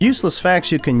Useless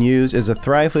Facts You Can Use is a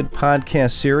Thrivehood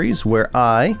podcast series where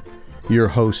I, your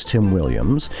host Tim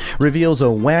Williams, reveals a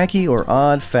wacky or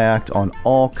odd fact on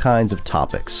all kinds of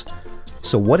topics.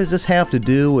 So what does this have to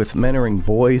do with mentoring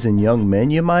boys and young men,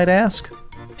 you might ask?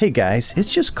 Hey guys,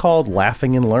 it's just called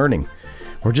laughing and learning.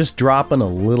 We're just dropping a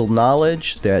little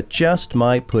knowledge that just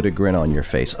might put a grin on your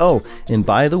face. Oh, and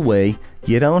by the way,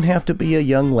 you don't have to be a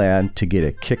young lad to get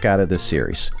a kick out of this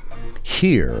series.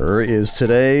 Here is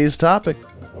today's topic.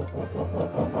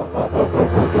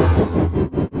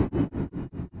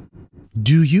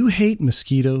 Do you hate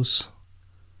mosquitoes?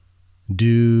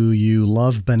 Do you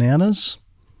love bananas?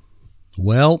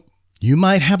 Well, you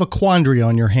might have a quandary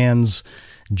on your hands,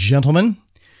 gentlemen,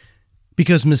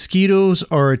 because mosquitoes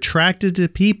are attracted to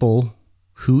people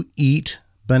who eat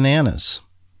bananas.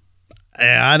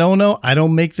 I don't know. I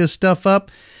don't make this stuff up.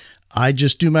 I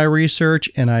just do my research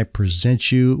and I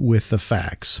present you with the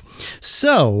facts.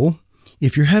 So,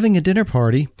 if you're having a dinner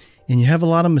party and you have a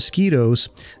lot of mosquitoes,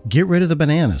 get rid of the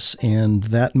bananas, and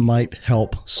that might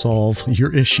help solve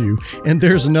your issue. And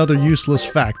there's another useless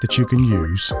fact that you can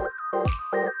use.